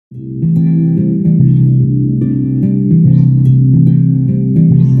There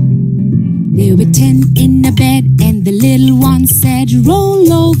were 10 in a bed, and the little one said,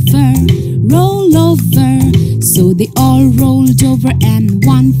 roll over, roll over. So they all rolled over and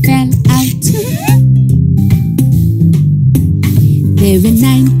one fell out. There were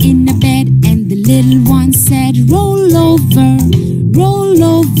 9 in a bed, and the little one said, roll over, roll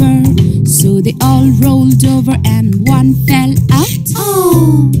over. So they all rolled over and one fell out.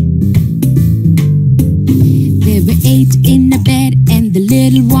 Oh! There were 8 in a bed, and the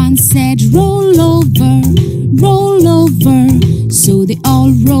little one said, roll over, roll over. So they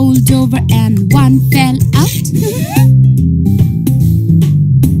all rolled over and one fell out.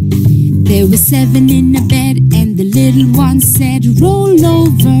 There were 7 in a bed, and the little one said, roll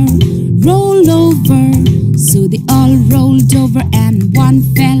over, roll over. So they all rolled over and one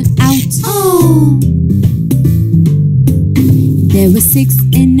fell out. Oh! There were 6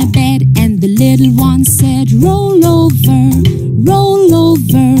 in a bed, and the little one said, roll over, roll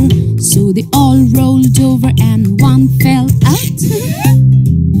over. So they all rolled over and one fell out.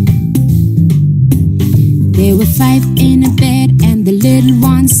 There were 5 in a bed, and the little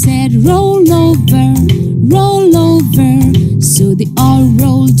one said, roll over, roll over. So they all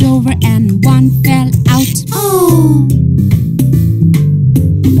rolled over and one fell out. Oh!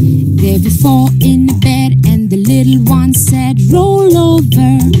 There were 4 in a bed, and the little one said, roll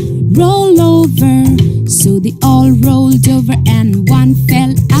over, roll over. So they all rolled over and one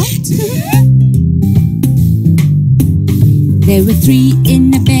fell out. There were 3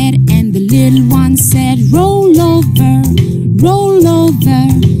 in a bed, and the little one said, roll over, roll over.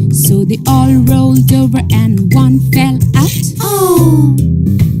 So they all rolled over and one fell out. Oh!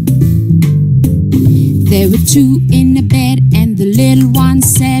 There were 2 in a bed, and the little one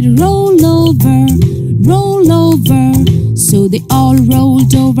said, roll over, roll over. So they all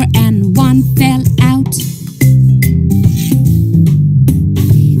rolled over and one fell out.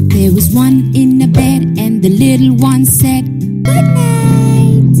 There was 1 in a bed, and the little one said, good night.